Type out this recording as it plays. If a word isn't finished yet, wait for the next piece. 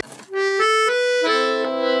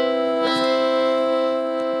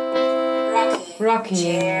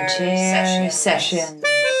Rocking Chair Session.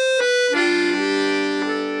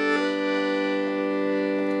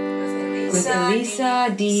 With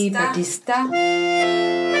Elisa Di Battista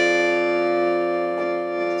and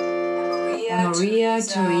Maria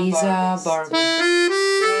Teresa Barber.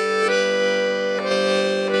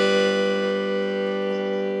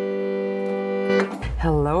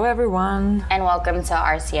 Hello everyone. And welcome to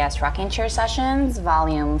RCS Rocking Chair Sessions,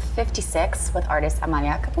 volume 56 with artist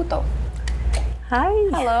Amalia Caputo. Hi.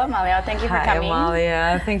 Hello Amalia, thank you for coming. Hi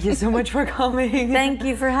Amalia, thank you so much for coming. Thank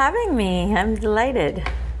you for having me. I'm delighted.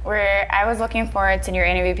 I was looking forward to your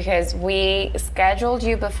interview because we scheduled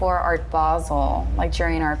you before Art Basel, like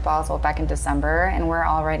during Art Basel back in December, and we're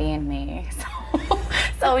already in May.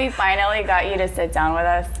 So we finally got you to sit down with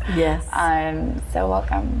us. Yes. So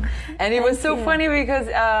welcome. And it was so funny because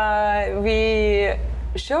we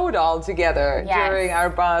showed all together during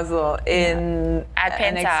Art Basel in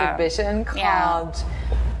an exhibition called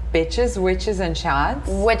Bitches, Witches, and Shots.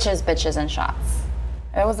 Witches, Bitches, and Shots.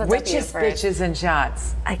 It was a Witches, Bitches, and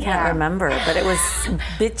Shots. I can't remember, but it was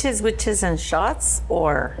Bitches, Witches, and Shots,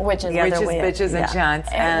 or Witches, Bitches, and Shots.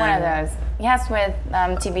 And one of those. Yes, with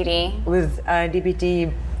TBD. With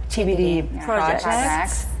TBD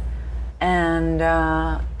projects. And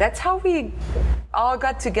that's how we all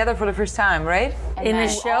got together for the first time, right? In a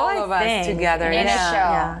show, all of us together. In a show.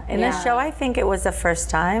 Yeah. In a show, I think it was the first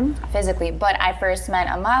time. Physically. But I first met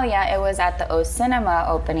Amalia, it was at the O Cinema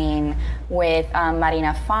opening with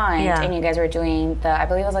Marina Font, and you guys were doing I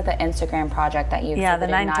believe it was like the Instagram project that you the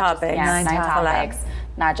 9 topics. Nine topics.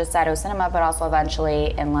 Not just at O Cinema, but also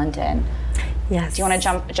eventually in London. Yes. Do you want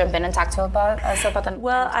to jump in and talk to us about the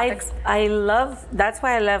topics? That's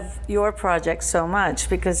why I love your project so much,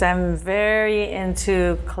 because I'm very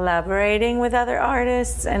into collaborating with other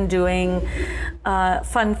artists and doing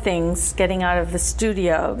fun things, getting out of the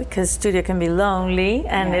studio, because studio can be lonely,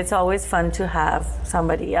 and it's always fun to have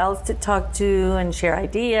somebody else to talk to and share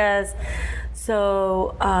ideas.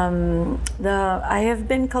 So I have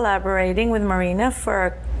been collaborating with Marina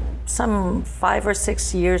for some 5 or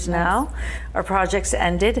 6 years now. Our project's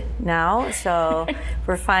ended now, so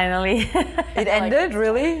we're finally... It ended,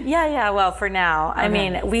 really? Yeah, well, for now. Okay. I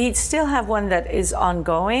mean, we still have one that is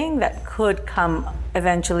ongoing that could come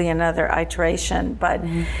eventually another iteration. But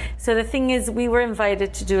so the thing is, we were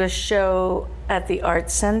invited to do a show at the Art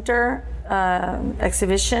Center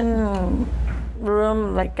exhibition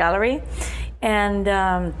room, like gallery.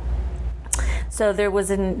 And so there was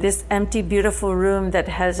this empty, beautiful room that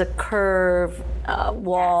has a curved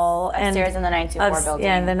wall. Upstairs in the 924 building.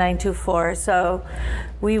 Yeah, in the 924. So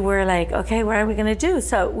we were like, okay, what are we going to do?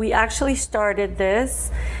 So we actually started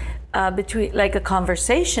this between, like, a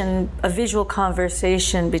visual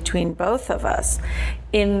conversation between both of us.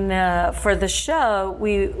 For the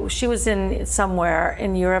show, she was in somewhere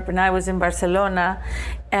in Europe and I was in Barcelona,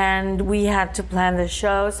 and we had to plan the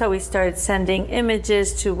show. So we started sending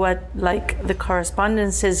images to what, like, the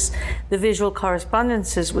visual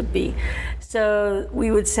correspondences would be. So we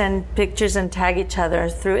would send pictures and tag each other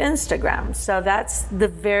through Instagram. So that's the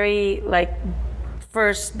very,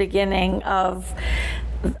 first beginning of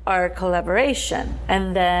our collaboration.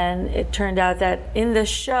 And then it turned out that in the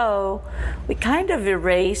show, we kind of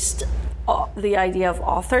erased the idea of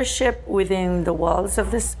authorship within the walls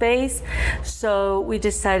of the space. So we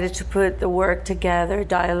decided to put the work together,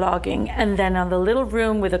 dialoguing, and then on the little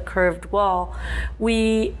room with a curved wall,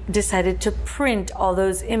 we decided to print all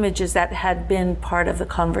those images that had been part of the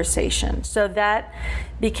conversation. So that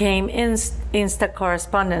became Insta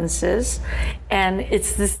correspondences, and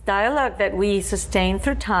it's this dialogue that we sustain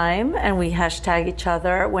through time, and we hashtag each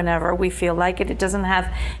other whenever we feel like it. It doesn't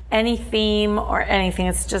have any theme or anything.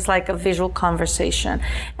 It's just like a visual conversation,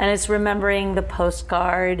 and it's remembering the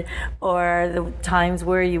postcard or the times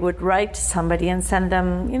where you would write to somebody and send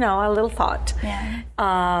them, a little thought.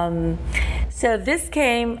 So this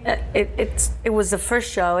came. It was the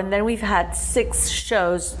first show, and then we've had 6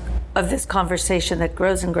 shows of this conversation that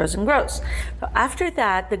grows and grows and grows. So after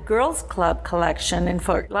that, the Girls Club collection in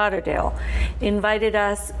Fort Lauderdale invited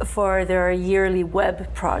us for their yearly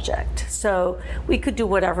web project. So we could do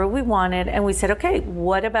whatever we wanted, and we said, okay,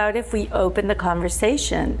 what about if we open the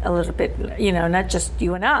conversation a little bit, not just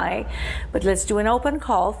you and I, but let's do an open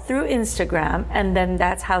call through Instagram, and then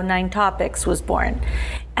that's how 9 Topics was born.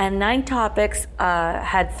 And 9 Topics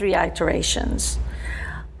had 3 iterations.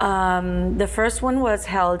 The first one was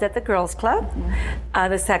held at the Girls Club.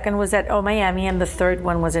 The second was at O Miami, and the third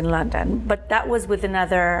one was in London. But that was with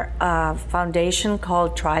another foundation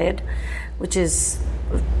called Triad, which is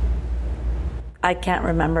I can't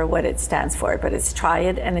remember what it stands for, but it's Try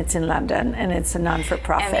It, and it's in London, and it's a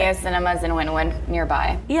non-for-profit. And the cinemas in Wynwood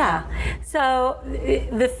nearby. Yeah. So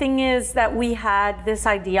the thing is that we had this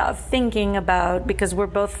idea of thinking about, because we're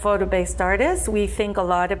both photo-based artists, we think a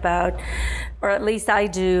lot about, or at least I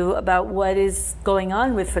do, about what is going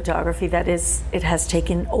on with photography. That is, it has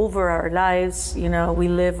taken over our lives. You know, we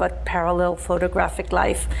live a parallel photographic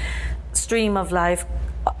life, stream of life,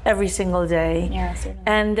 every single day. Yeah, certainly.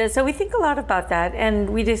 And so we think a lot about that,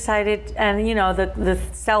 and we decided, and you know, the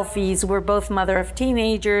selfies, we're both mother of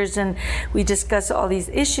teenagers, and we discuss all these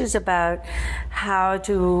issues about how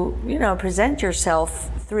to, you know, present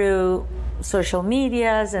yourself through social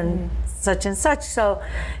medias and such and such. So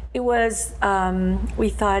it was, we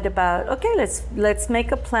thought about, okay, let's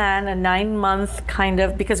make a plan, a 9-month kind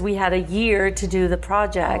of, because we had a year to do the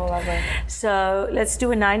project. Oh, lovely. So let's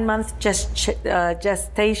do a 9-month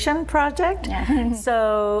gestation project. Yeah.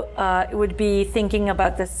 So it would be thinking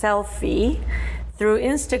about the selfie through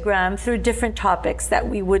Instagram, through different topics that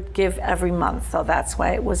we would give every month. So that's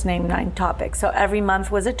why it was named 9 Topics. So every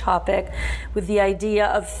month was a topic with the idea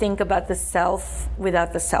of think about the self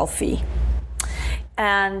without the selfie.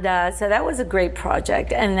 And so that was a great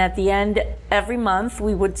project. And at the end, every month,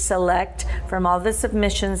 we would select from all the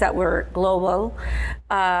submissions that were global,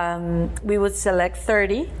 we would select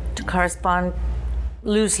 30 to correspond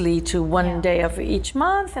loosely to one day of each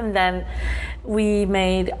month. And then we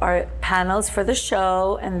made our panels for the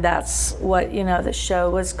show. And that's what, you know, the show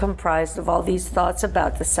was comprised of, all these thoughts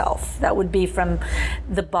about the self. That would be from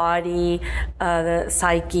the body, the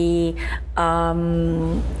psyche,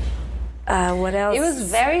 what else? It was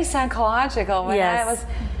very psychological. When I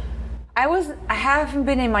haven't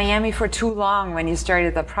been in Miami for too long when you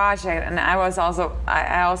started the project, and I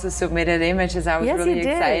also submitted images. I was really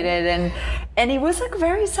excited, and it was like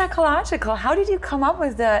very psychological. How did you come up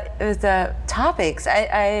with the topics?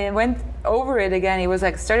 I went over it again. It was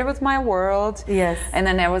like started with my world, yes, and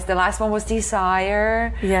then there was the last one was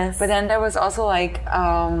desire, yes, but then there was also like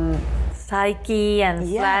psyche and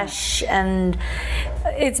flesh, and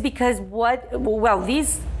it's because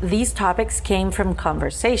these topics came from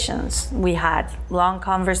conversations. We had long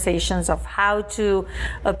conversations of how to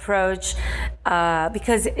approach,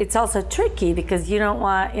 because it's also tricky, because you don't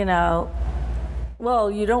want, you know, well,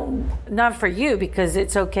 you don't, not for you, because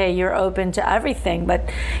it's okay, you're open to everything, but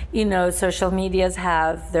you know, social medias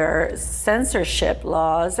have their censorship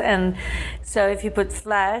laws, and so if you put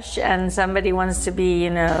flesh and somebody wants to be, you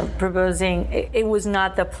know, proposing, it was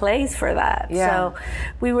not the place for that. Yeah. So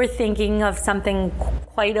we were thinking of something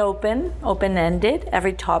quite open-ended,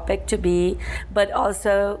 every topic to be, but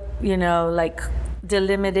also, you know, like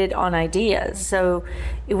delimited on ideas. So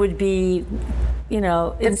it would be, you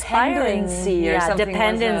know, inspiring.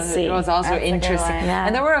 Dependency was also That's interesting.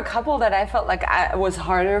 And there were a couple that I felt like was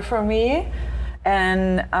harder for me,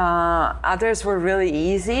 and others were really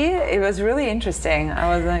easy. It was really interesting.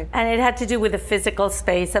 I was like, and it had to do with the physical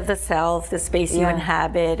space of the self, the space you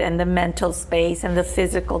inhabit, and the mental space and the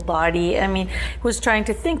physical body. I mean, it was trying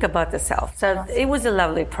to think about the self. So it was a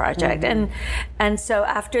lovely project. And so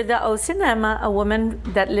after the O Cinema, a woman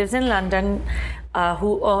that lives in London,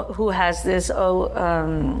 who has this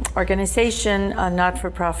organization, a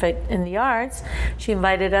not-for-profit in the arts, she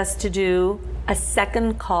invited us to do a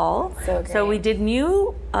second call. So we did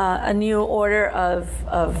a new order of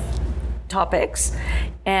topics,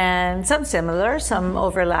 and some similar, some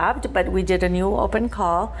overlapped, but we did a new open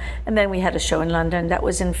call, and then we had a show in London that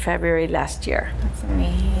was in February last year. That's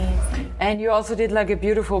amazing. And you also did like a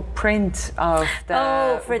beautiful print of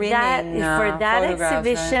the for that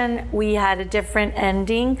exhibition, right? We had a different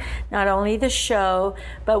ending. Not only the show,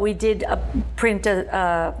 but we did print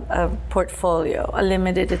a portfolio, a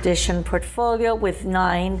limited edition portfolio with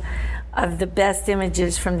 9 of the best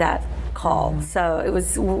images from that call. So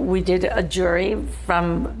we did a jury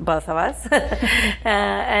from both of us,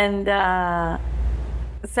 and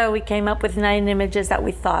so we came up with 9 images that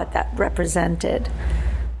we thought that represented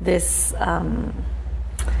this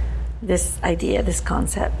idea, this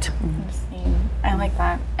concept. I like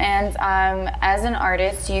that. And as an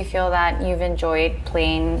artist, do you feel that you've enjoyed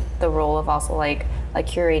playing the role of also like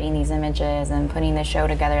curating these images and putting the show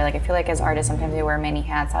together? Like, I feel like as artists, sometimes we wear many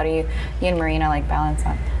hats. How do you and Marina like balance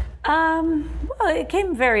that? Well, it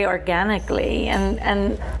came very organically,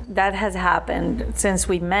 and that has happened since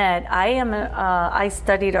we met. I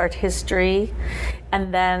studied art history,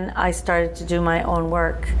 And then I started to do my own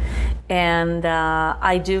work. And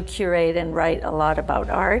I do curate and write a lot about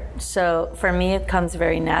art. So for me, it comes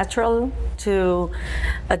very natural to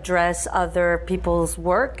address other people's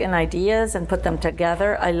work and ideas and put them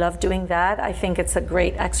together. I love doing that. I think it's a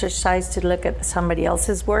great exercise to look at somebody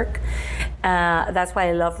else's work. That's why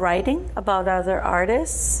I love writing about other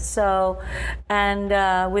artists. So, and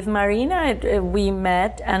with Marina, we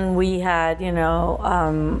met and we had,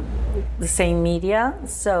 the same media.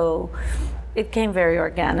 So it came very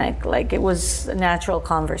organic, like it was a natural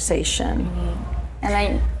conversation.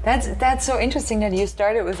 And that's so interesting that you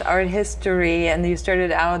started with art history and you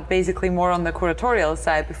started out basically more on the curatorial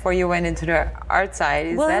side before you went into the art side.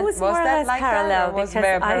 It was more or less parallel because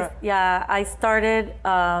I started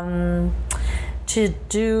to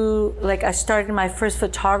do, I started my first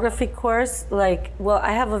photography course.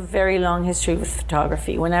 I have a very long history with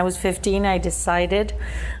photography. When I was 15, I decided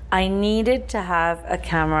I needed to have a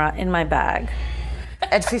camera in my bag.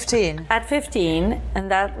 At 15? At 15,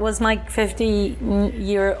 and that was my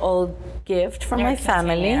 50-year-old gift from my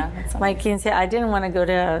family. My quince. I didn't want to go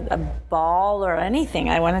to a ball or anything.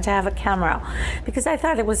 I wanted to have a camera because I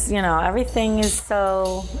thought it was, everything is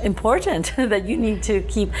so important that you need to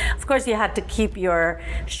keep. Of course, you had to keep your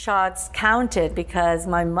shots counted because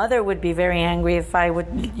my mother would be very angry if I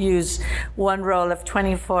would use one roll of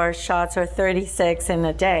 24 shots or 36 in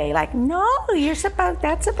a day. Like, no,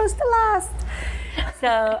 that's supposed to last.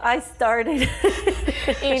 So I started.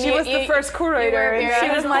 She was the first curator. She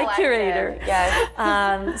was my curator.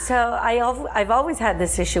 Yes. So I've always had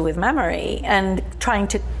this issue with memory and trying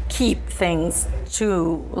to keep things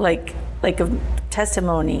to like a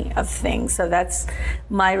testimony of things. So that's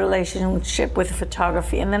my relationship with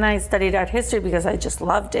photography. And then I studied art history because I just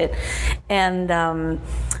loved it. And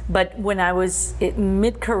but when I was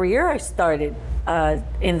mid-career, I started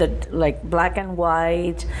in the black and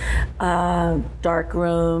white, dark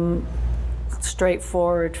room,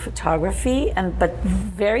 straightforward photography. But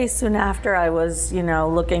very soon after, I was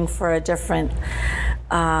looking for different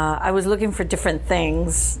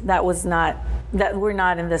things that were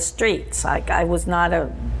not in the streets. I was not a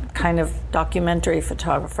kind of documentary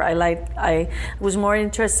photographer. I was more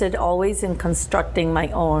interested always in constructing my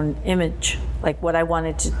own image, like what I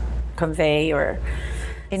wanted to convey or.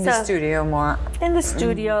 In the studio more. In the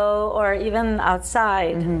studio or even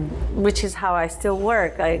outside, which is how I still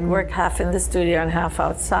work. I work half in the studio and half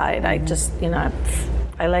outside. I just, I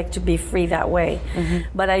like to be free that way.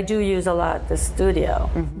 But I do use a lot the studio.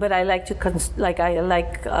 But I like to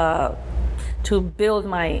to build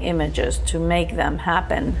my images, to make them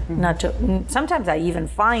happen. Sometimes I even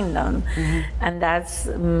find them, and that's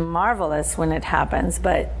marvelous when it happens,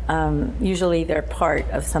 but usually they're part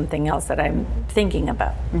of something else that I'm thinking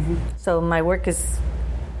about. So my work is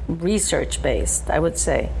research-based, I would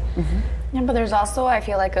say. Yeah, but there's also, I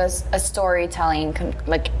feel like, a storytelling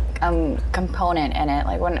component in it.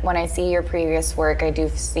 Like when I see your previous work, I do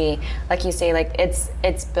see, like you say,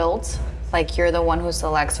 it's built. Like you're the one who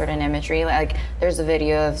selects certain imagery. Like there's a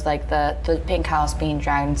video of the pink house being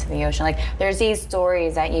dragged into the ocean. Like there's these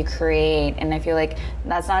stories that you create, and I feel like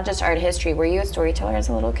that's not just art history. Were you a storyteller as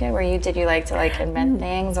a little kid? Did you like to invent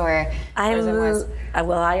things, or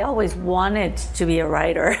I always wanted to be a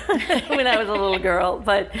writer when I was a little girl,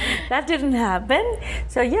 but that didn't happen.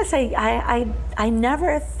 So yes, I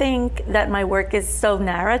never think that my work is so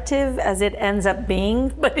narrative as it ends up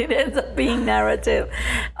being, but it ends up being narrative.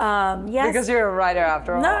 Yes. Because you're a writer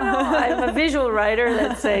after all. No, I'm a visual writer,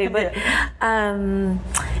 let's say. But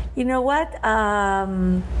you know what? I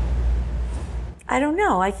don't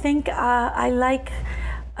know. I think I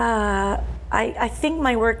think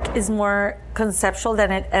my work is more conceptual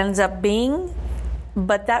than it ends up being.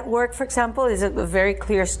 But that work, for example, is a very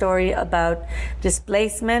clear story about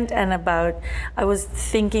displacement and I was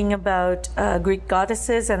thinking about Greek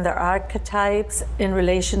goddesses and their archetypes in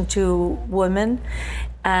relation to women,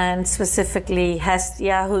 and specifically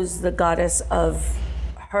Hestia, who's the goddess of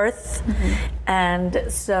hearth. And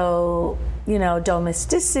so,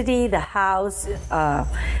 domesticity, the house,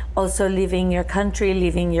 also leaving your country,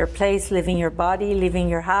 leaving your place, leaving your body, leaving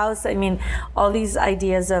your house. I mean, all these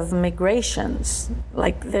ideas of migrations.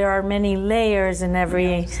 Like there are many layers in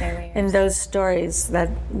in those stories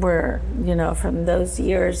that were, from those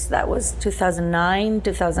years. That was 2009,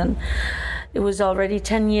 2000. It was already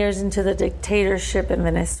 10 years into the dictatorship in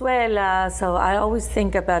Venezuela. So I always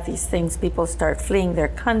think about these things. People start fleeing their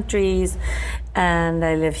countries. And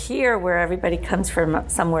I live here where everybody comes from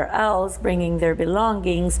somewhere else, bringing their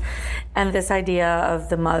belongings. And this idea of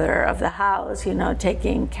the mother of the house,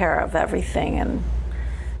 taking care of everything. And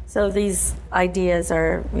So these ideas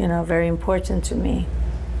are, very important to me.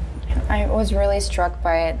 I was really struck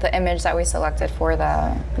by the image that we selected for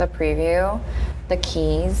the preview, the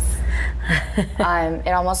keys.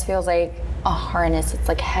 It almost feels like a harness. It's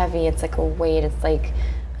like heavy. It's like a weight. It's like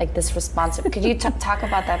this responsive. Could you talk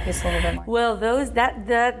about that piece a little bit more? Well,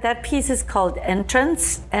 that piece is called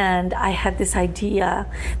Entrance, and I had this idea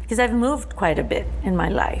because I've moved quite a bit in my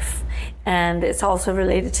life, and it's also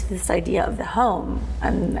related to this idea of the home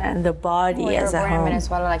and the body as a home. You were born in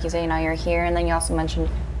Venezuela, like you say, now you're here, and then you also mentioned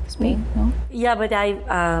Spain, no? Yeah, but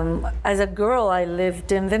as a girl, I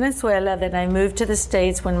lived in Venezuela. Then I moved to the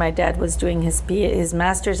States when my dad was doing his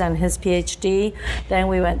master's and his PhD. Then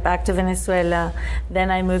we went back to Venezuela.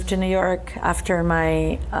 Then I moved to New York after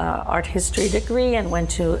my art history degree and went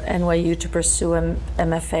to NYU to pursue an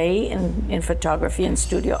MFA in photography and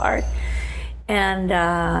studio art. And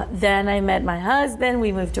then I met my husband.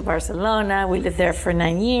 We moved to Barcelona. We lived there for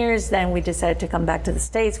 9 years. Then we decided to come back to the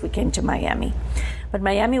States. We came to Miami. But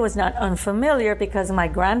Miami was not unfamiliar because my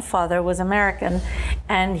grandfather was American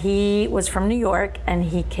and he was from New York and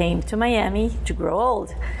he came to Miami to grow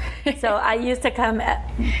old. So I used to come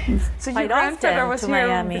so your grandfather was to here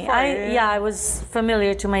Miami. Before, I was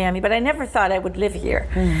familiar to Miami, but I never thought I would live here.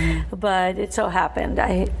 Mm-hmm. But it so happened.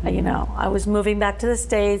 I was moving back to the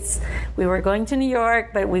States. We were going to New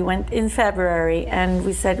York, but we went in February and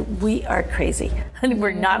we said, we are crazy and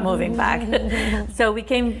we're not moving back. So we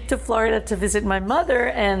came to Florida to visit my mother.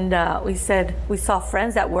 And we said we saw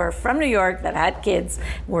friends that were from New York that had kids,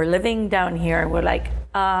 were living down here. We're like,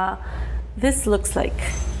 this looks like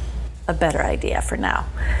a better idea for now.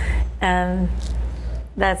 And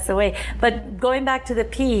that's the way. But going back to the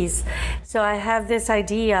piece, so I have this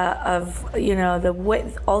idea of,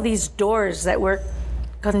 all these doors that were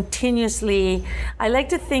continuously, I like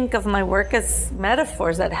to think of my work as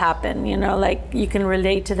metaphors that happen, like you can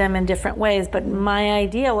relate to them in different ways. But my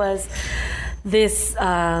idea was this,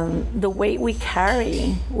 the weight we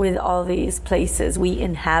carry with all these places we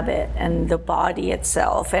inhabit and the body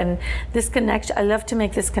itself. And this connection, I love to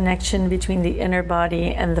make this connection between the inner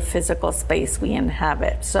body and the physical space we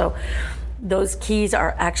inhabit. So those keys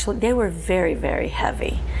are actually, they were very, very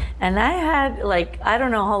heavy. And I had I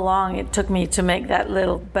don't know how long it took me to make that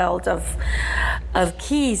little belt of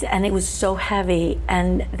keys, and it was so heavy.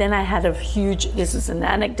 And then I had this is an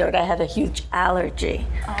anecdote, I had a huge allergy.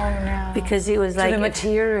 Oh no. Because it was like the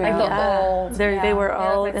material. Like the old. They were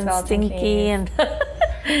old and stinky and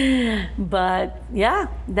but yeah,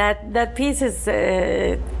 that piece is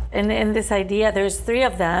in this idea, there's 3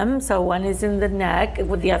 of them. So one is in the neck,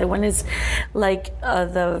 the other one is like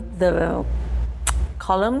the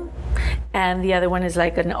column, and the other one is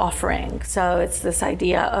like an offering. So it's this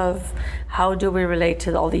idea of how do we relate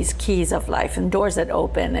to all these keys of life and doors that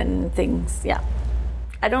open and things. Yeah,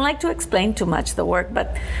 I don't like to explain too much the work,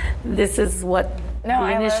 but this is what the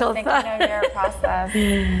initial thought. I was thinking of your process.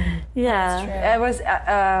 Yeah, it was.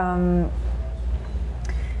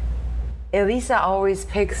 Elisa always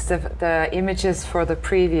picks the images for the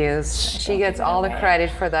previews. She gets all the credit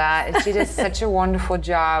for that. And she does such a wonderful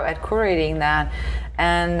job at curating that.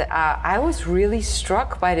 And I was really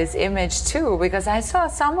struck by this image too, because I saw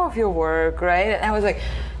some of your work, right? And I was like,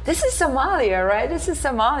 this is Somalia, right? This is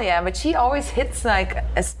Somalia. But she always hits like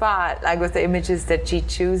a spot, like with the images that she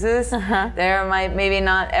chooses. Uh-huh. Maybe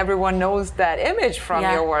not everyone knows that image from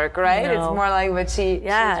your work, right? No. It's more like what she.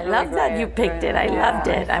 Yeah, I love that you picked it. I loved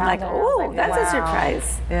it. I'm like, oh, that's a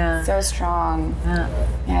surprise. Yeah, so strong.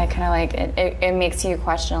 Yeah, it kind of like it makes you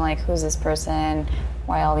question like, who's this person?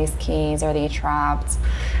 Why all these keys? Are they trapped?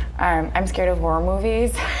 I'm scared of horror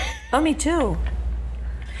movies. Oh, me too.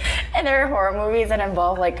 And there are horror movies that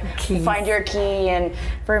involve like keys. Find your key, and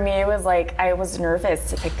for me it was like I was nervous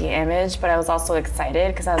to pick the image, but I was also excited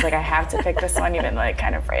because I was like, I have to pick this one, even though it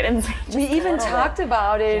kind of frightens me. We even talked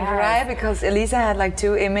about it, right? Because Elisa had like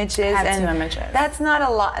 2 images, and 2 images. That's not a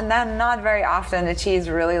lot, and not very often that she's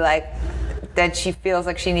really like that she feels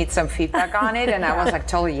like she needs some feedback on it. And I was like,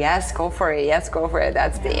 totally, yes, go for it,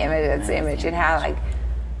 that's the image, that's the image. It had like,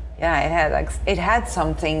 it had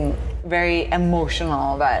something very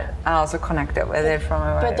emotional that I also connected with it from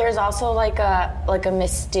it. But there's also like a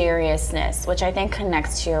mysteriousness, which I think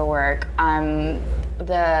connects to your work.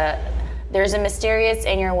 There's a mysterious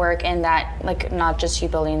in your work in that, like, not just you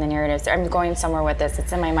building the narratives. I'm going somewhere with this,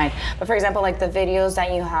 it's in my mind. But for example, like the videos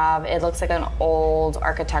that you have, it looks like an old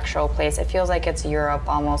architectural place. It feels like it's Europe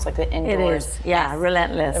almost, like the indoors. It is, yeah,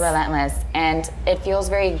 relentless. And it feels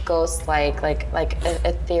very ghost-like, like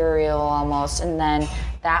ethereal almost. And then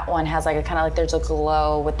that one has like a kind of like there's a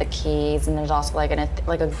glow with the keys, and there's also like a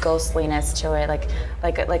ghostliness to it, like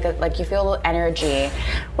you feel energy,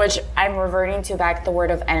 which I'm reverting to back the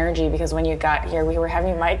word of energy, because when you got here we were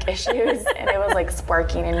having mic issues and it was like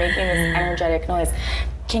sparking and making this energetic noise.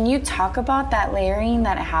 Can you talk about that layering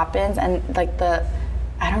that happens and like the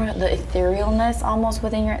etherealness almost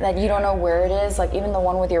within that you don't know where it is, like even the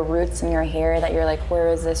one with your roots in your hair that you're like, where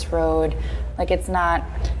is this road? Like it's not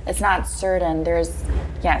certain.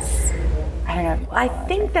 Yes, I don't know. I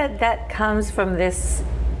think that comes from this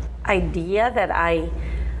idea that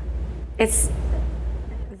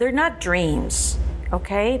they're not dreams.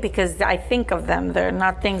 Okay, because I think of them. They're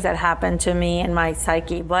not things that happen to me in my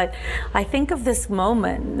psyche, but I think of these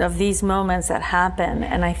moments that happen,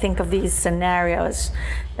 and I think of these scenarios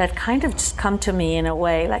that kind of just come to me in a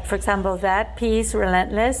way. Like, for example, that piece,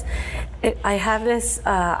 Relentless, I have this,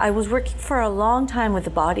 I was working for a long time with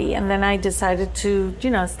the body, and then I decided to,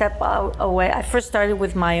 step away. I first started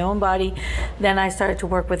with my own body, then I started to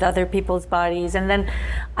work with other people's bodies, and then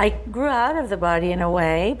I grew out of the body in a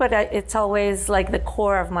way, but it's always like the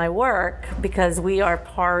core of my work, because we are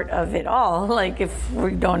part of it all. Like, if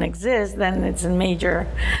we don't exist, then it's a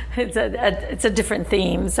different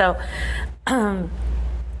theme. So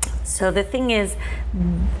the thing is,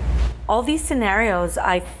 all these scenarios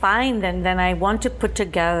I find, and then I want to put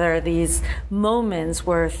together these moments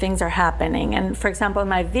where things are happening. And for example,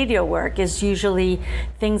 my video work is usually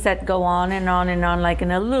things that go on and on and on, like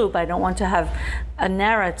in a loop. I don't want to have a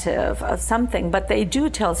narrative of something, but they do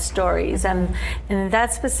tell stories. And in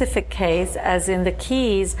that specific case, as in the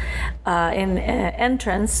keys, in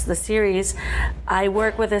Entrance, the series, I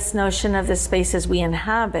work with this notion of the spaces we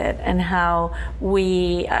inhabit and how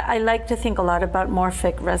I like to think a lot about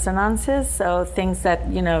morphic resonances, so things that,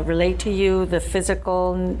 relate to you, the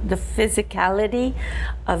physicality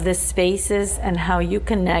of the spaces and how you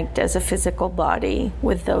connect as a physical body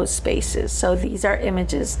with those spaces. So these are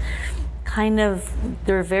images.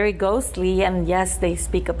 They're very ghostly, and yes, they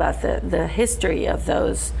speak about the history of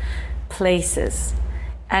those places.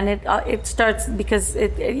 And it starts because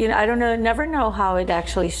I don't know, never know how it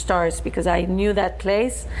actually starts, because I knew that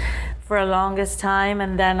place for a longest time,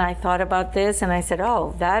 and then I thought about this and I said,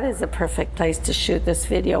 oh, that is a perfect place to shoot this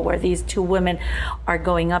video, where these two women are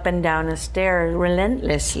going up and down a stair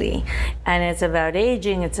relentlessly, and it's about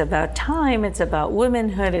aging, it's about time, it's about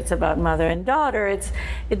womanhood, it's about mother and daughter,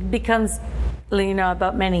 it becomes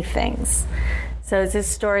about many things. So it's a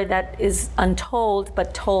story that is untold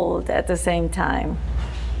but told at the same time.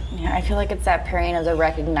 Yeah, I feel like it's that pairing of the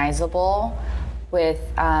recognizable with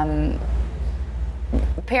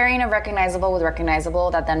pairing of recognizable with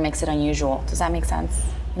recognizable that then makes it unusual. Does that make sense?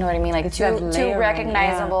 You know what I mean? Like two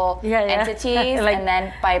recognizable entities, and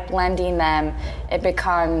then by blending them, it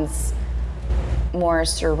becomes more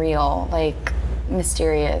surreal, like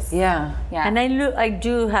mysterious. Yeah. And I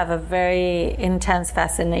do have a very intense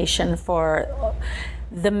fascination for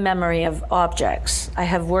the memory of objects. I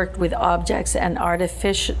have worked with objects and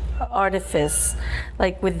artifice,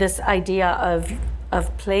 like with this idea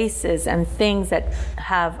of places and things that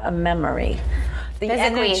have a memory. The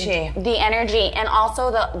energy, and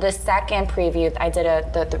also the second preview I did,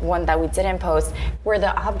 the one that we didn't post, were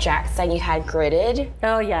the objects that you had gridded.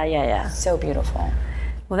 Oh yeah. So beautiful.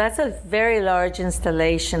 Well, that's a very large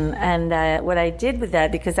installation, and what I did with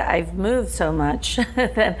that, because I've moved so much,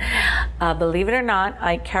 that believe it or not,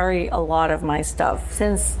 I carry a lot of my stuff,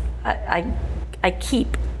 since I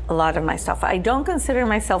keep a lot of my stuff. I don't consider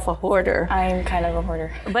myself a hoarder. I'm kind of a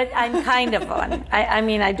hoarder. But I'm kind of one.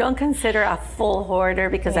 I don't consider a full hoarder,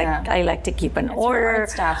 because I like to keep an order.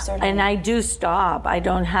 Stuff, and I do stop. I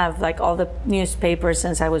don't have like all the newspapers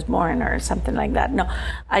since I was born or something like that. No,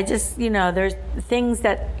 I just, there's things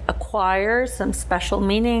that acquire some special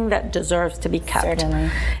meaning that deserves to be kept. Certainly.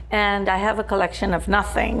 And I have a collection of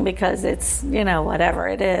nothing, because it's, whatever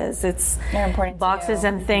it is. It's boxes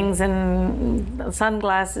and things and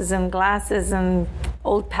sunglasses and glasses and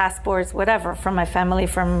old passports, whatever, from my family,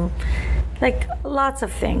 from like lots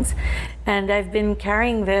of things. And I've been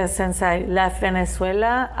carrying this since I left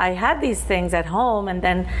Venezuela. I had these things at home, and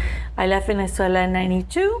then I left Venezuela in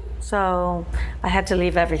 92, so I had to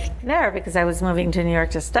leave everything there because I was moving to New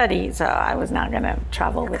York to study, so I was not going to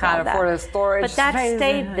travel with all that. Can't afford a storage space. But that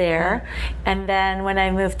stayed there. And then when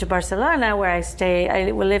I moved to Barcelona, where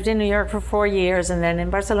I lived in New York for 4 years, and then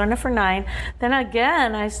in Barcelona for 9, then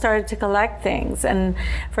again I started to collect things. And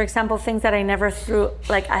for example, things that I never threw,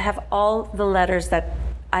 like I have all the letters that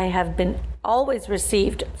I have been always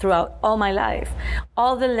received throughout all my life,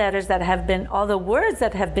 all the letters that have been, all the words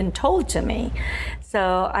that have been told to me.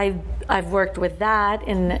 So I've worked with that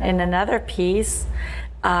in another piece.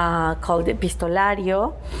 called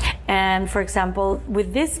Epistolario. And for example,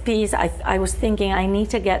 with this piece, I was thinking I need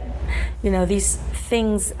to get, these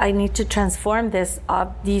things, I need to transform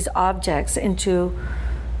these objects into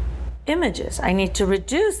images. I need to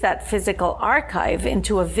reduce that physical archive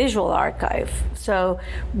into a visual archive. So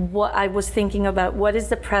what I was thinking about, what is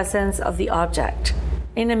the presence of the object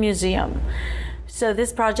in a museum? So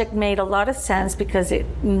this project made a lot of sense because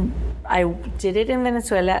I did it in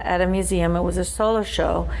Venezuela at a museum. It was a solo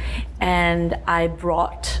show, and I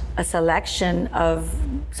brought a selection of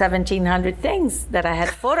 1,700 things that I had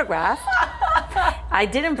photographed. I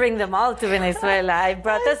didn't bring them all to Venezuela. I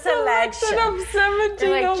brought the selection of 1,700.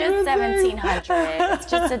 They're like just 1,700. It's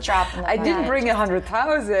just a drop in the I didn't bring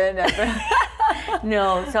 100,000.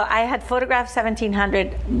 No, so I had photographed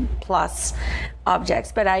 1,700 plus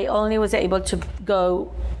objects, but I only was able to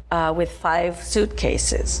go with 5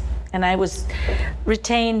 suitcases. And I was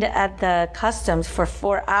retained at the customs for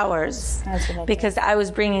 4 hours because I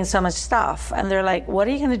was bringing so much stuff. And they're like, what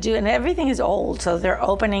are you going to do? And everything is old. So they're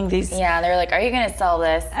opening these. Yeah, they're like, are you going to sell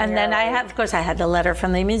this? And then of course, I had the letter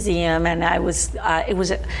from the museum, and it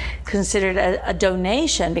was considered a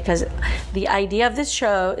donation because the idea of this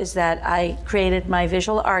show is that I created my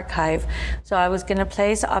visual archive. So I was going to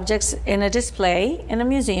place objects in a display in a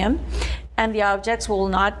museum, and the objects will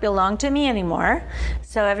not belong to me anymore.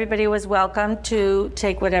 So everybody was welcome to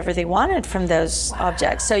take whatever they wanted from those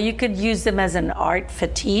objects. So you could use them as an art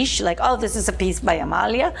fetish, like, oh, this is a piece by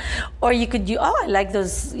Amalia. Or you could I like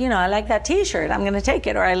those, I like that t-shirt, I'm gonna take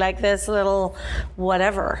it. Or I like this little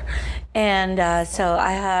whatever. And so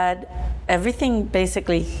I had, everything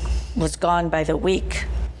basically was gone by the week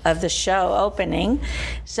of the show opening.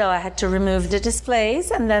 So I had to remove the displays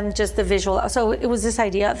and then just the visual. So it was this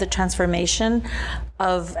idea of the transformation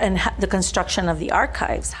and the construction of the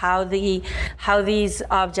archives, how these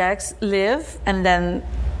objects live, and then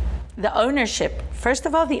the ownership. First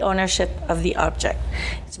of all, the ownership of the object.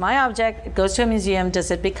 It's my object, it goes to a museum. Does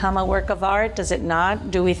it become a work of art? Does it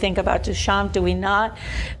not? Do we think about Duchamp? Do we not?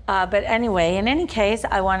 But anyway, in any case,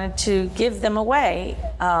 I wanted to give them away.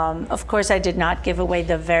 Of course, I did not give away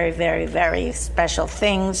the very, very, very special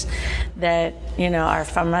things that, are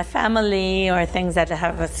from my family or things that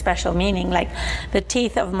have a special meaning. Like the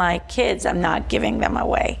teeth of my kids, I'm not giving them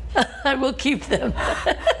away. I will keep them.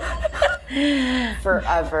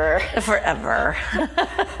 Forever.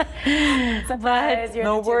 But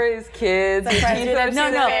no worries, kids.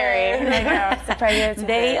 No. Surprise.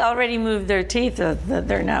 They already moved their teeth.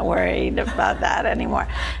 They're not worried about that anymore.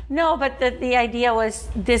 No, but the idea was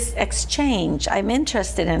this exchange. I'm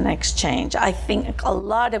interested in exchange. I think a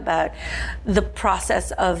lot about the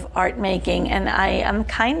process of art making, and I am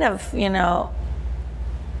kind of,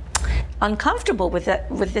 uncomfortable with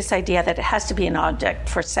this idea that it has to be an object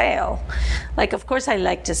for sale. Like, of course, I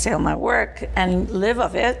like to sell my work and live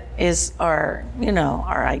of it is our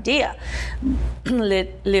idea.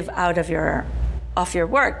 Live out of your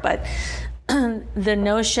work, but the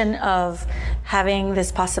notion of having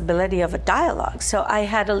this possibility of a dialogue. So I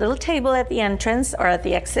had a little table at the entrance or at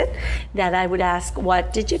the exit that I would ask,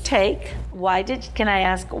 what did you take? What did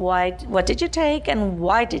you take and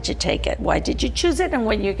why did you take it? Why did you choose it and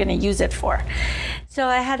what you're going to use it for? So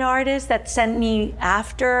I had artists that sent me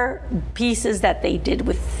after pieces that they did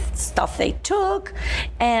with stuff they took,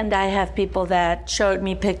 and I have people that showed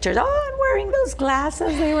me pictures. Oh, I'm wearing those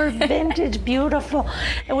glasses. They were vintage, beautiful.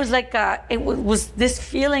 It was like it was this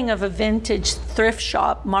feeling of a vintage thrift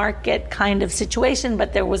shop market kind of situation,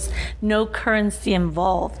 but there was no currency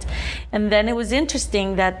involved. And then it was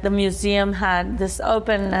interesting that the museum had this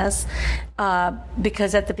openness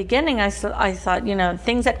because at the beginning I thought,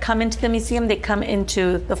 things that come into the museum, they come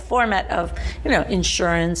into the format of,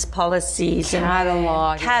 insurance policies and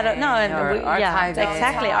archiving.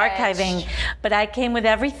 But I came with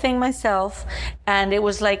everything myself, and it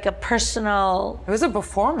was like a personal. It was a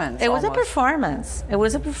performance. It was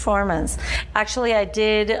a performance. Actually, I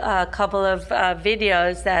did a couple of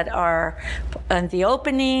videos that are on the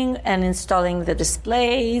opening and installing the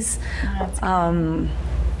displays.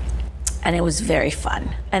 And it was very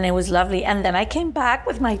fun, and it was lovely. And then I came back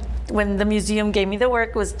with when the museum gave me the work,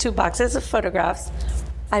 it was 2 boxes of photographs.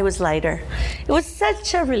 I was lighter. It was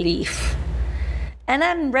such a relief. And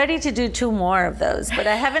I'm ready to do 2 more of those, but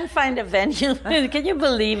I haven't found a venue. Can you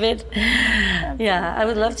believe it? Yeah, I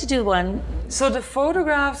would love to do one. So the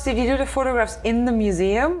photographs, did you do the photographs in the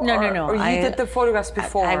museum? No. Or you did the photographs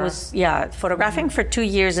before? I was, photographing for 2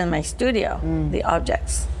 years in my studio, the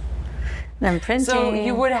objects. Then printing. So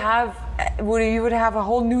you would have a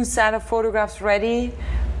whole new set of photographs ready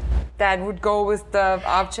that would go with the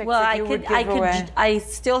object that you would give away? I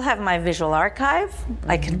still have my visual archive.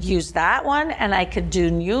 Mm-hmm. I could use that one, and I could do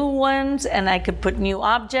new ones, and I could put new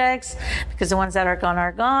objects because the ones that are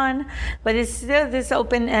gone. But it's still this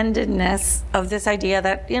open-endedness of this idea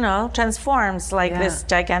that, you know, transforms, like this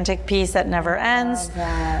gigantic piece that never ends. I love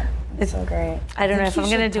that. It's so great. I don't know if I'm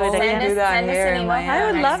going to do it again.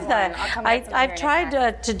 I would love that. I've tried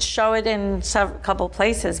to show it in a couple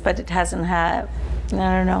places, but it hasn't had. I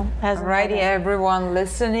don't know. Alrighty, everyone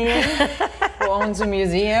listening who owns a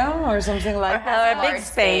museum or something like that. Or a big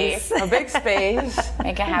space. A big space.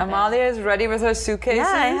 Make it happen. Amalia is ready with her suitcases.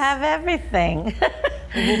 Yeah, I have everything.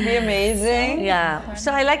 It would be amazing. Yeah.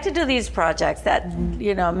 So I like to do these projects that,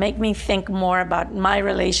 you know, make me think more about my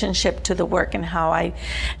relationship to the work and how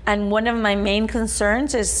and one of my main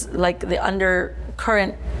concerns is like the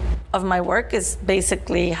undercurrent of my work is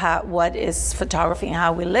basically what is photography and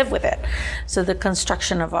how we live with it. So the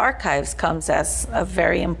construction of archives comes as a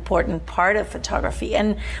very important part of photography.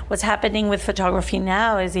 And what's happening with photography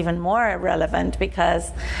now is even more relevant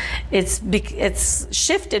because it's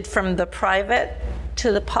shifted from the private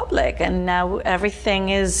to the public, and now everything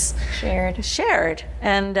is shared.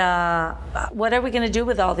 And what are we going to do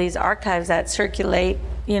with all these archives that circulate,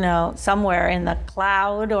 you know, somewhere in the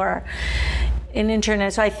cloud or in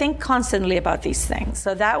internet? So I think constantly about these things.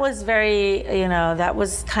 So that was that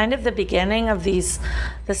was kind of the beginning of this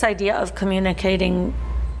idea of communicating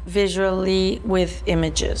visually with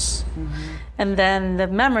images. Mm-hmm. And then the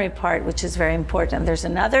memory part, which is very important. There's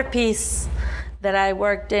another piece that I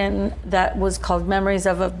worked in that was called Memories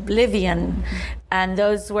of Oblivion. Mm-hmm. And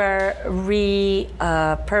those were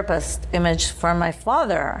repurposed images from my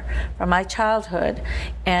father, from my childhood.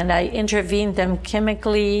 And I intervened them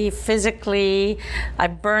chemically, physically. I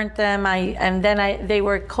burnt them. They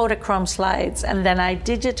were Kodachrome slides. And then I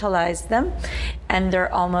digitalized them, and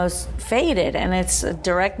they're almost faded. And it's a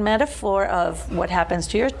direct metaphor of what happens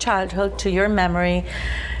to your childhood, to your memory,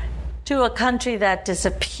 to a country that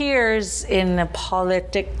disappears in a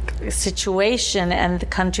politic situation, and the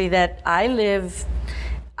country that I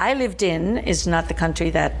lived in is not the country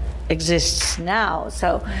that exists now.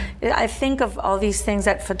 So I think of all these things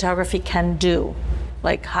that photography can do.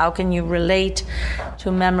 Like, how can you relate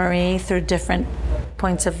to memory through different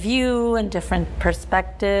points of view and different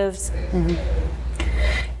perspectives? Mm-hmm.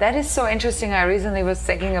 That is so interesting. I recently was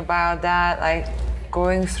thinking about that, like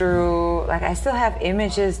going through, like I still have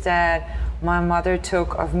images that my mother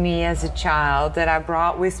took of me as a child that I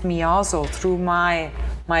brought with me also through my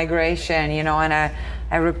migration, you know, and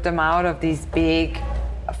I ripped them out of these big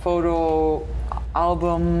photo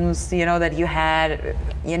albums, you know, that you had,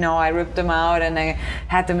 you know, I ripped them out and I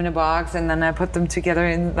had them in a box, and then I put them together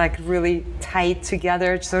in like really tight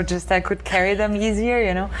together so just I could carry them easier,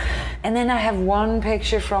 you know. And then I have one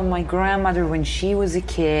picture from my grandmother when she was a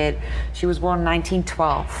kid. She was born in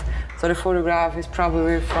 1912. So the photograph is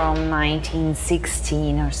probably from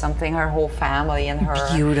 1916 or something, her whole family and her.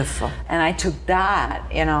 Beautiful. And I took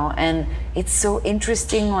that, you know, and it's so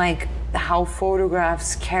interesting, like how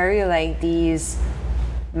photographs carry like these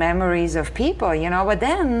memories of people, you know. But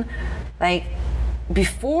then, like,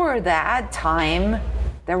 before that time,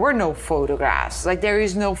 there were no photographs. Like, there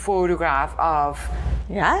is no photograph of.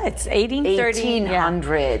 Yeah, it's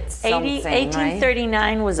 1800 something,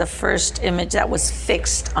 1839 right? was the first image that was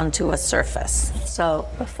fixed onto a surface. So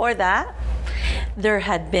before that, there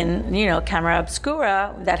had been, you know, camera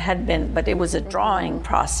obscura that had been, but it was a drawing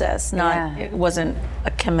process, it wasn't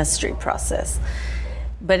a chemistry process.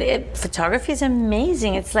 But photography is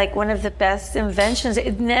amazing. It's like one of the best inventions.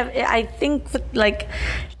 I think like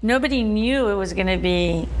nobody knew it was going to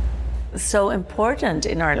be so important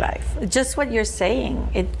in our life. Just what you're saying,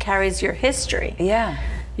 it carries your history. Yeah.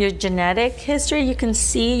 Your genetic history, you can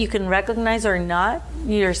see, you can recognize or not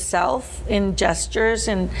yourself in gestures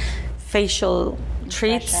and facial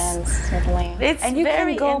treats. Certainly. And you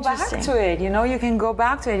can go back to it, you know, you can go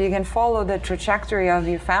back to it, you can follow the trajectory of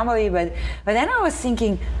your family. But then I was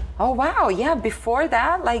thinking, oh wow, yeah, before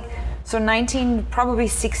that, like, so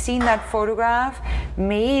 1916, that photograph,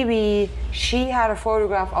 maybe she had a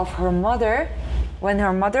photograph of her mother when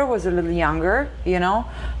her mother was a little younger, you know,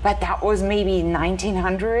 but that was maybe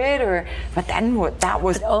 1900 but then that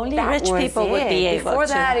was. But only rich people would be able to. Before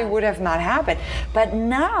that, it would have not happened. But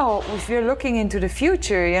now, if you're looking into the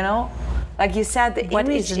future, you know, like you said, the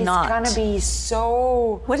image is going to be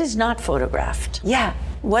so. What is not photographed? Yeah.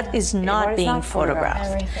 What is not being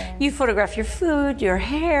photographed? Everything. You photograph your food, your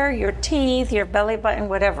hair, your teeth, your belly button,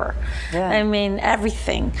 whatever. Yeah. I mean,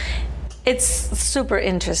 everything. It's super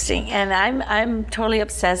interesting, and I'm totally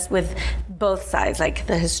obsessed with both sides, like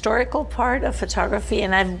the historical part of photography,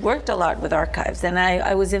 and I've worked a lot with archives. And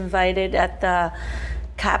I was invited at the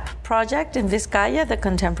CAP project in Vizcaya, the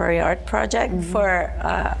Contemporary Art Project, for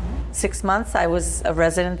 6 months. I was a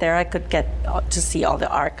resident there. I could get to see all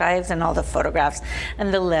the archives and all the photographs and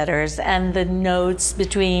the letters and the notes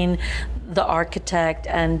between the architect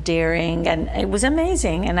and Deering, and it was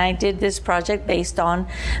amazing. And I did this project based on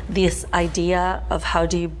this idea of how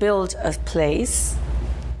do you build a place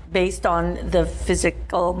based on the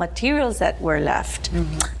physical materials that were left.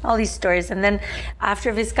 All these stories. And then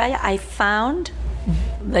after Vizcaya, I found,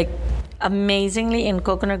 like, amazingly, in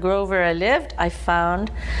Coconut Grove where I lived, I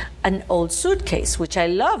found an old suitcase, which I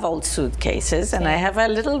love old suitcases, and I have a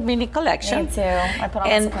little mini collection. Me too. I put all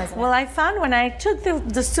the supplies in it. Well, I found when I took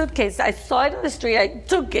the suitcase, I saw it in the street, I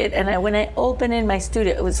took it, and when I opened it in my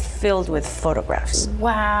studio, it was filled with photographs.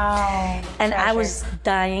 Wow. And I was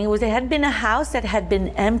dying. It had been a house that had been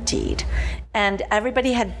emptied, and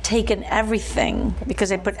everybody had taken everything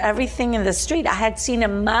because I put everything in the street. I had seen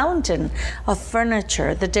a mountain of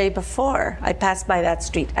furniture the day before. I passed by that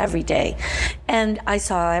street every day, and I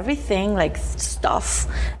saw everything, like stuff.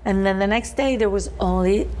 And then the next day, there was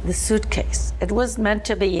only the suitcase. It was meant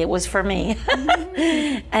to be. It was for me.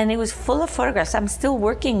 And it was full of photographs. I'm still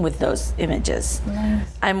working with those images.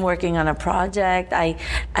 Nice. I'm working on a project.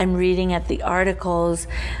 I'm reading at the articles.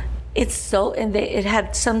 It's so, and it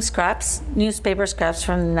had some scraps, newspaper scraps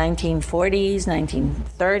from the 1940s,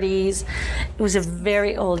 1930s. It was a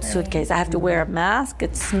very old suitcase. I have to wear a mask.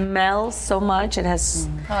 It smells so much. It has...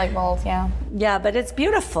 I like mold, yeah. Yeah, but it's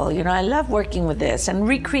beautiful. You know, I love working with this and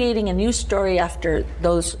recreating a new story after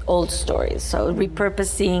those old stories. So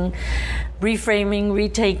repurposing, reframing,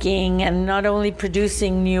 retaking, and not only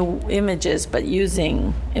producing new images, but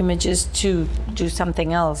using images to do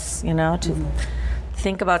something else, you know, to...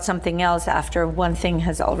 think about something else after one thing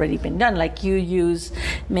has already been done. Like you use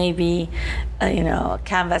maybe, a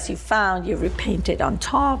canvas you found, you repaint it on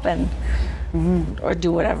top and or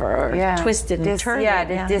do whatever, or twist it and turn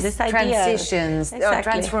it. This transitions, or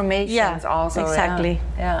transformations also. Exactly.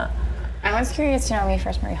 Yeah. I was curious to know, me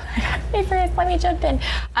first, Maria. Me first, let me jump in.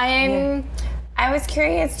 I was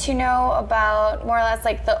curious to know about more or less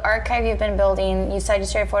like the archive you've been building. You said you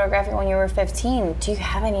started photographing when you were 15. Do you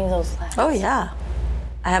have any of those left? Oh, yeah.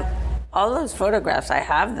 I have all those photographs. I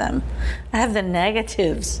have them. I have the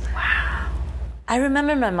negatives. Wow. I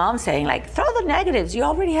remember my mom saying, like, throw the negatives. You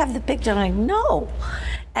already have the picture. I'm like, no.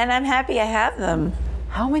 And I'm happy I have them.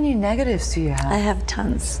 How many negatives do you have? I have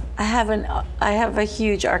tons. I have a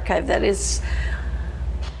huge archive that is...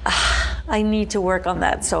 I need to work on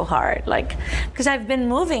that so hard, like, because I've been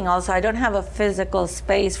moving also. I don't have a physical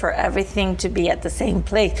space for everything to be at the same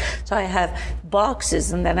place. So I have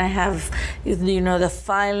boxes, and then I have, the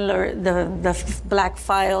file or the black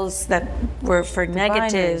files that were for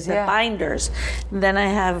negatives, the binders. And then I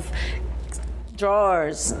have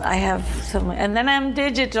drawers. I have some, and then I'm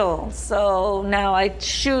digital. So now I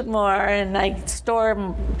shoot more, and I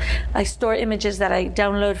store images that I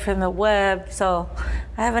download from the web. So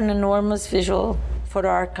I have an enormous visual photo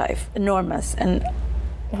archive, enormous. And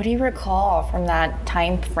what do you recall from that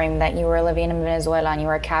time frame that you were living in Venezuela and you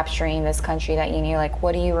were capturing this country that you knew? Like,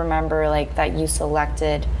 what do you remember, like, that you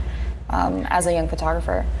selected as a young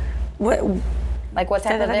photographer? What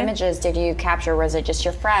type of images did you capture? Was it just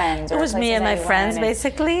your friends? Or it was me and my friends,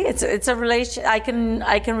 basically. It's a relation. I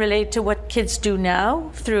can relate to what kids do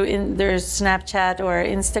now through there's Snapchat or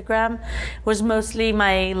Instagram. It was mostly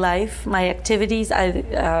my life, my activities,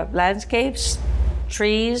 landscapes,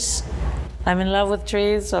 trees. I'm in love with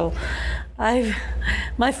trees, so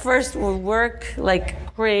my first work,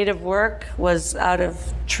 like creative work, was out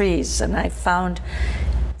of trees, and I found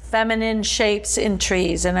feminine shapes in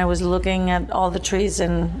trees, and I was looking at all the trees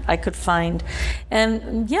and I could find,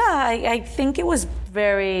 and I think it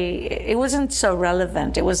wasn't so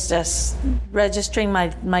relevant. It was just registering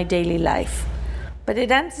my daily life. But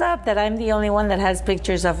it ends up that I'm the only one that has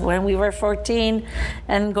pictures of when we were 14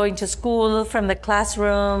 and going to school from the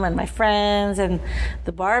classroom and my friends and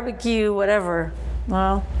the barbecue, whatever.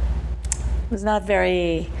 Well, it was not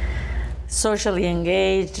very socially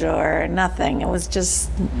engaged or nothing. It was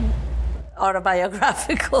just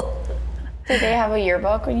autobiographical. Did they have a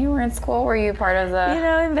yearbook when you were in school? Were you part of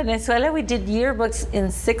the... in Venezuela, we did yearbooks in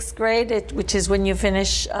 6th grade, which is when you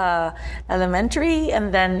finish elementary,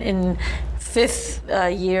 and then in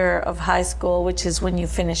 5th year of high school, which is when you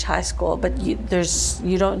finish high school. But you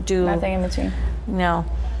don't do... Nothing in between? No.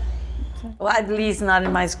 Well, at least not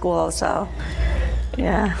in my school, so...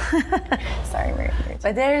 Yeah. Sorry, Maria.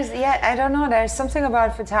 But I don't know, there's something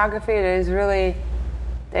about photography that is really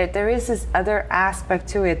there is this other aspect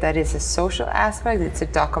to it that is a social aspect, it's a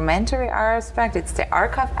documentary aspect, it's the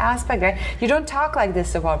archive aspect, right? You don't talk like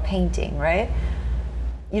this about painting, right?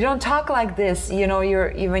 You don't talk like this,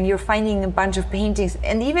 when you're finding a bunch of paintings,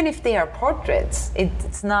 and even if they are portraits,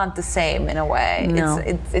 it's not the same in a way. No.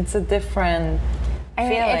 It's a different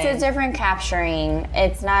feeling. It's a different capturing.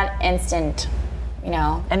 It's not instant,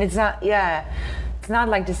 And it's not, it's not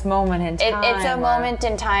like this moment in time. It's a moment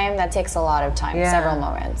in time that takes a lot of time, several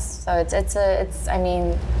moments. So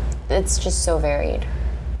it's just so varied.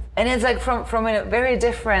 And it's like from a very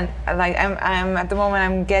different, like I'm at the moment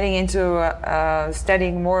I'm getting into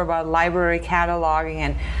studying more about library cataloging,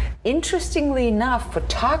 and interestingly enough,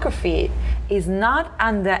 photography is not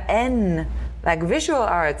under N like visual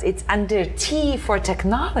arts, it's under T for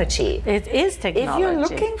technology. It is technology. If you're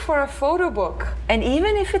looking for a photo book, and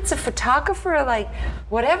even if it's a photographer, like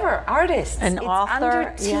whatever, artist, an it's author,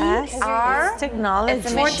 under T, yes, R, technology. It's a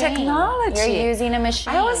for machine. technology. You're using a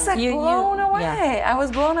machine. I was like blown away. Yeah. I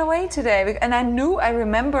was blown away today, and I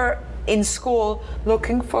remember in school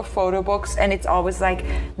looking for photo books, and it's always like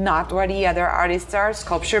not where the other artists are,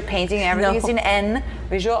 sculpture, painting, everything is in N,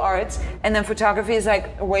 visual arts, and then photography is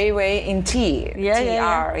like way in T,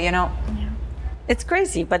 TR, It's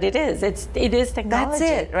crazy, but it is. It is technology. That's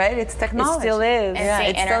it, right? It's technology. It still is.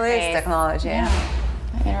 It still is technology. Yeah.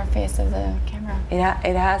 The interface of the camera.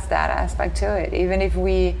 It has that aspect to it. Even if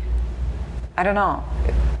I don't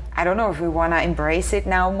know if we want to embrace it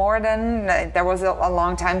now more than there was a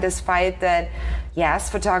long time this fight that yes,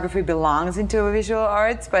 photography belongs into visual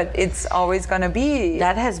arts, but it's always going to be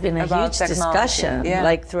that has been a huge discussion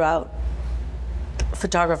like throughout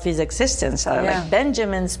photography's existence. Like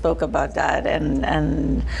Benjamin spoke about that, and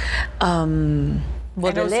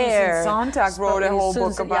Baudelaire. Susan Sontag wrote a whole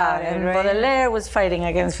book about it. And right? Baudelaire was fighting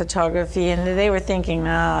against photography, and they were thinking,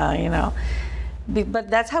 But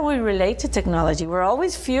that's how we relate to technology. We're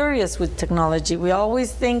always furious with technology. We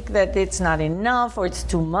always think that it's not enough, or it's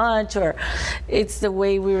too much, or it's the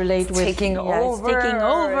way we relate with taking over. It's taking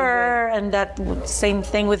over, and that same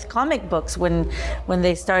thing with comic books when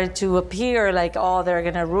they started to appear like, oh, they're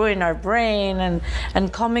going to ruin our brain,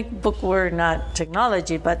 and comic book were not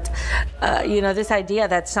technology, but this idea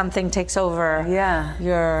that something takes over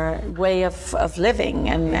your way of living,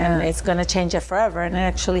 and it's going to change it forever, and it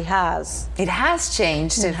actually has. It has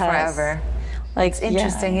changed it forever. Like, it's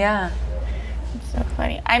interesting, So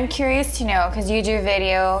funny. I'm curious to know, because you do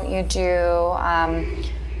video, you do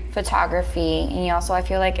photography, and you also, I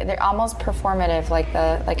feel like they're almost performative, like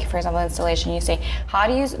for example, installation, you say, how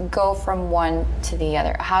do you go from one to the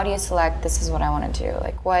other? How do you select, this is what I want to do?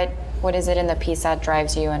 Like what is it in the piece that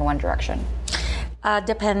drives you in one direction?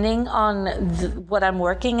 Depending on what I'm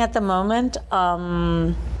working at the moment,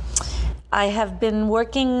 I have been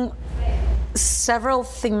working several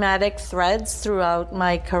thematic threads throughout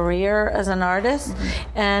my career as an artist,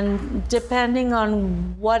 and depending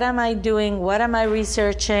on what am I doing, what am I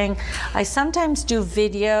researching, I sometimes do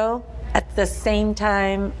video at the same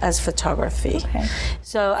time as photography. Okay.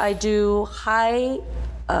 So I do high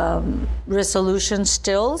resolution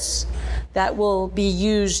stills that will be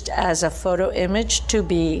used as a photo image to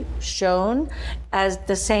be shown at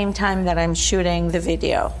the same time that I'm shooting the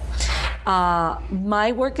video.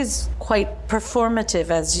 My work is quite performative,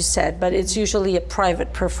 as you said, but it's usually a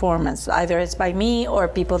private performance. Either it's by me or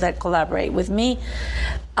people that collaborate with me.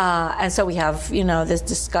 And so we have, this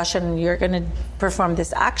discussion, you're going to perform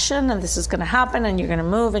this action, and this is going to happen, and you're going to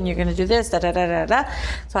move, and you're going to do this, da-da-da-da-da.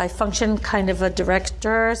 So I function kind of a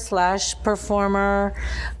director/performer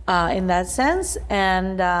in that sense.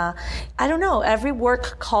 And I don't know, every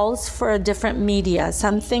work calls for a different media.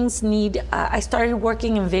 Some things need, I started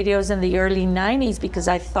working in videos in the early 90s because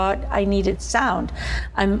I thought I needed sound.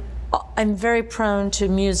 I'm very prone to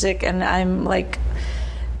music, and I'm like,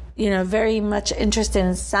 very much interested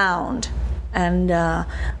in sound, and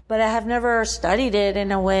but I have never studied it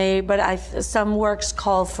in a way. But some works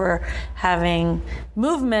call for having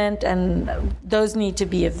movement, and those need to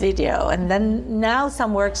be a video. And then now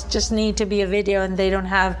some works just need to be a video, and they don't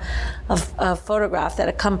have a photograph that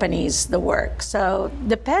accompanies the work. So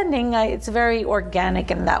depending, it's very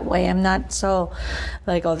organic in that way. I'm not so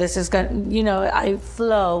like, oh, this is going. I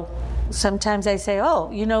flow. Sometimes I say,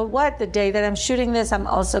 oh, you know what? The day that I'm shooting this, I'm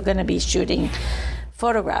also going to be shooting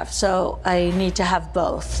photographs. So I need to have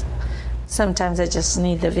both. Sometimes I just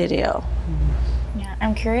need the video. Yeah,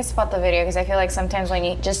 I'm curious about the video because I feel like sometimes when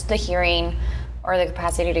you just the hearing or the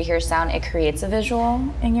capacity to hear sound, it creates a visual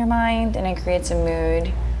in your mind and it creates a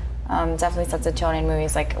mood. Definitely sets a tone in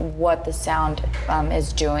movies, like what the sound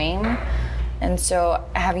is doing. And so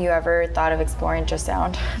have you ever thought of exploring just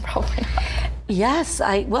sound? Probably not. Yes,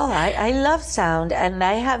 I love sound, and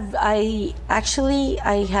I have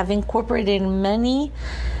incorporated many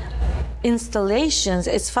installations.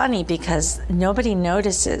 It's funny because nobody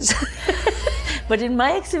notices. But in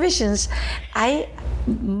my exhibitions, I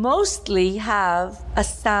mostly have a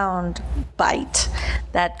sound bite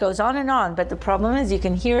that goes on and on. But the problem is you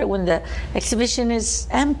can hear it when the exhibition is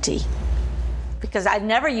empty. Because I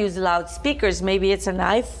never use loudspeakers. Maybe it's an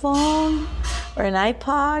iPhone or an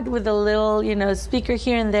iPod with a little, speaker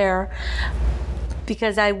here and there.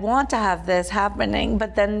 Because I want to have this happening,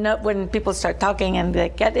 but then when people start talking and they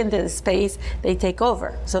get into the space, they take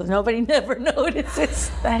over. So nobody never notices.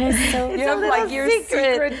 That is so. You have like your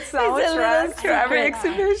secret soundtrack to every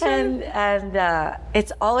exhibition, and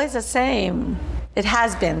it's always the same. It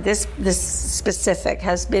has been. This specific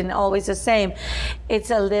has been always the same. It's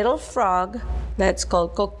a little frog that's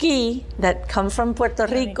called coqui that come from Puerto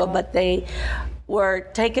Rico, but they were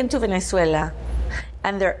taken to Venezuela.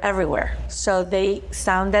 And they're everywhere. So they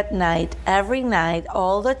sound at night, every night,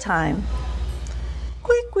 all the time.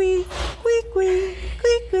 Quee, quee, quee, quee,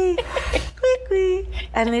 quee, quee, quee.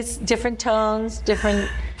 And it's different tones, different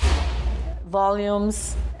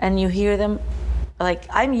volumes, and you hear them. Like,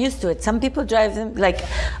 I'm used to it. Some people drive them, like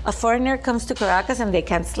a foreigner comes to Caracas and they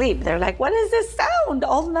can't sleep. They're like, what is this sound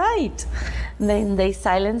all night? And then they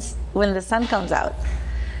silence when the sun comes out.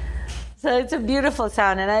 So it's a beautiful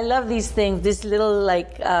sound, and I love these things, these little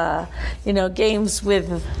games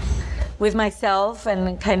with myself,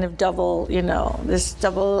 and kind of double, this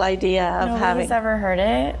double idea of having. Nobody's ever heard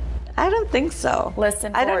it? I don't think so.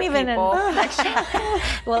 Listen, I don't even know.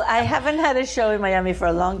 Well, I haven't had a show in Miami for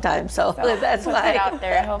a long time, so that's why. Put it out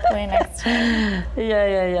there, hopefully next time.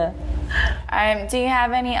 Yeah. Do you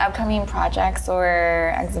have any upcoming projects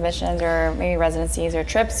or exhibitions or maybe residencies or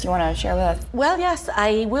trips you want to share with us? Well, yes,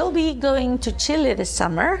 I will be going to Chile this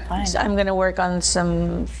summer. So I'm going to work on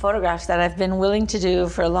some photographs that I've been willing to do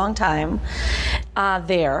for a long time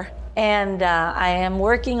there. And I am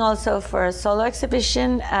working also for a solo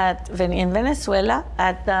exhibition in Venezuela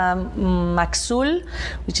at Maxul,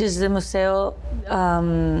 which is the Museo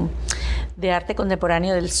de Arte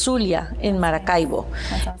Contemporáneo del Zulia in Maracaibo.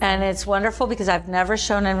 Awesome. And it's wonderful because I've never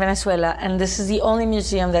shown in Venezuela, and this is the only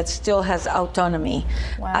museum that still has autonomy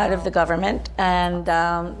out of the government. And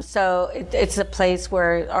so it's a place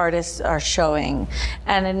where artists are showing,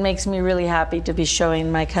 and it makes me really happy to be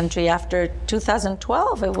showing my country after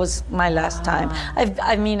 2012. It was my last time.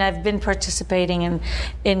 I've been participating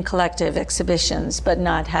in collective exhibitions, but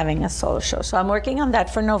not having a solo show. So I'm working on that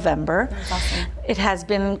for November. That's awesome. It has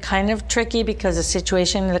been kind of tricky because the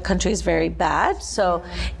situation in the country is very bad. So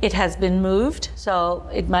it has been moved. So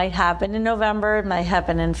it might happen in November, it might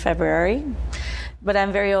happen in February. But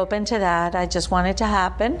I'm very open to that. I just want it to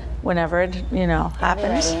happen whenever it,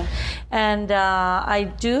 happens. And I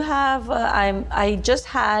do have. I just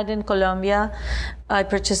had in Colombia. I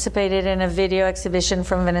participated in a video exhibition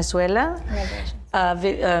from Venezuela.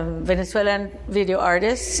 Venezuelan video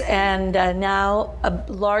artists, and now a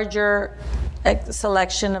larger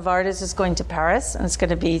selection of artists is going to Paris, and it's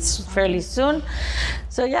going to be fairly soon.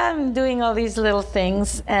 So I'm doing all these little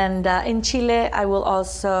things. And in Chile, I will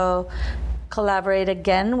also collaborate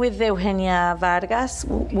again with Eugenia Vargas,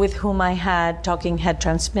 with whom I had Talking Head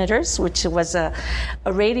Transmitters, which was a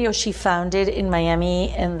radio she founded in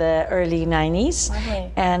Miami in the early 90s.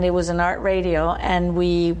 Lovely. And it was an art radio, and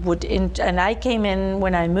and I came in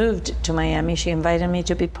when I moved to Miami. She invited me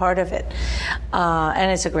to be part of it.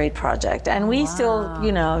 And it's a great project. And we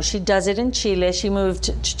still, she does it in Chile. She moved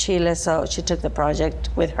to Chile, so she took the project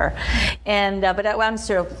with her. And but I'm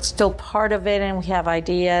still part of it, and we have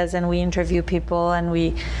ideas, and we interview people, and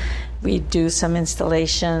we do some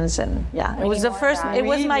installations, and it was the first. It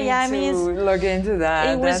was Miami's. Look into that.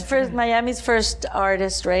 It was Miami's first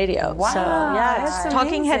artist radio. Wow, so it's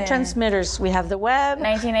Talking Head Transmitters. We have the web.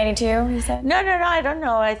 1982, you said? No, I don't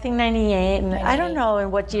know. I think 98. I don't know in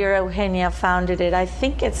what year Eugenia founded it. I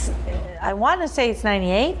think I want to say it's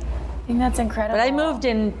 98. I think that's incredible. But I moved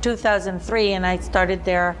in 2003, and I started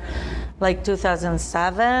there like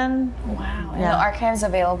 2007. Wow. And the archive's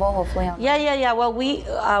available, hopefully. Yeah. Well, we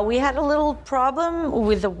had a little problem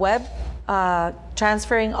with the web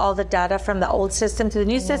transferring all the data from the old system to the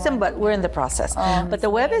new system, but we're in the process. But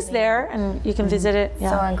the web is there, and you can visit it.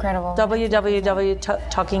 So incredible.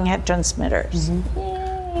 www.talkingheadtransmitters.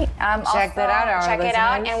 Check that out. Check it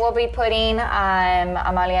out, and we'll be putting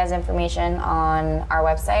Amalia's information on our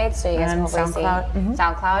website, so you guys can hopefully see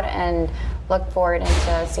SoundCloud, and look forward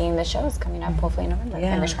into seeing the shows coming up, hopefully in November.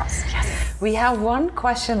 Fingers crossed. Yes. We have one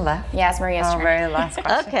question left. Yes, Maria's turn. Very last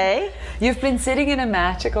question. Okay. You've been sitting in a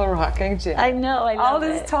magical rocking chair. I know, I love all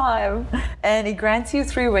this time, and it grants you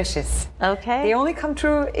 3 wishes. Okay. They only come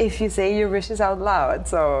true if you say your wishes out loud,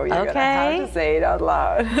 so you're gonna have to say it out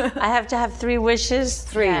loud. I have to have 3 wishes.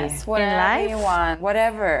 3. Yes, whatever in life? you want.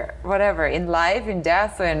 Whatever. In life, in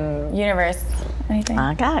death, in Universe. Anything.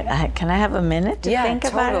 God, can I have a minute to think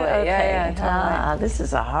about it? Okay. Yeah, totally. This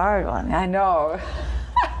is a hard one. I know.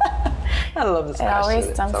 I love this question. It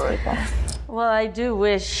always stumps people. Well, I do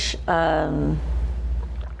wish a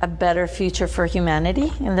better future for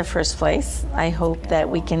humanity in the first place. I hope that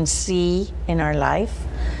we can see in our life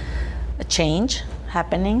a change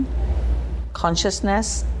happening,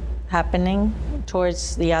 consciousness happening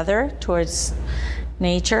towards the other, towards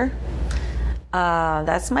nature.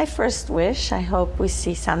 That's my first wish. I hope we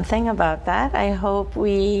see something about that. I hope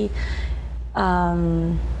we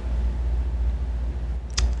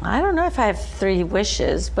I don't know if I have 3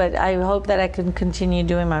 wishes, but I hope that I can continue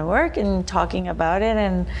doing my work and talking about it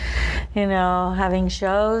and, having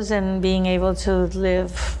shows and being able to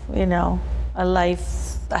live,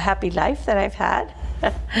 a happy life that I've had.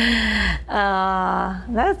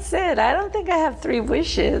 That's it. I don't think I have 3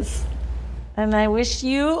 wishes. And I wish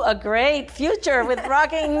you a great future with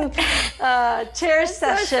rocking chair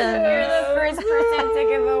session. You're the first person to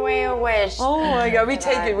give away a wish. Oh my God, we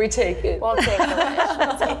take it. We'll take the wish.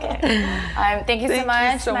 We'll take it. Thank you so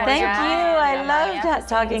much. Thank you. I loved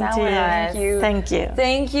talking to you. Thank you.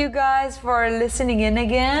 Thank you guys for listening in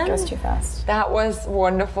again. It goes too fast. That was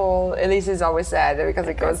wonderful. Elise is always sad because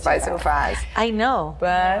it goes by so fast. I know.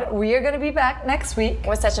 But we are going to be back next week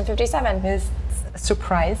with Session 57. With a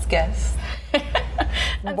surprise guest.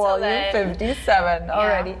 Volume 57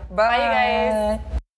 already. Bye. Bye, you guys.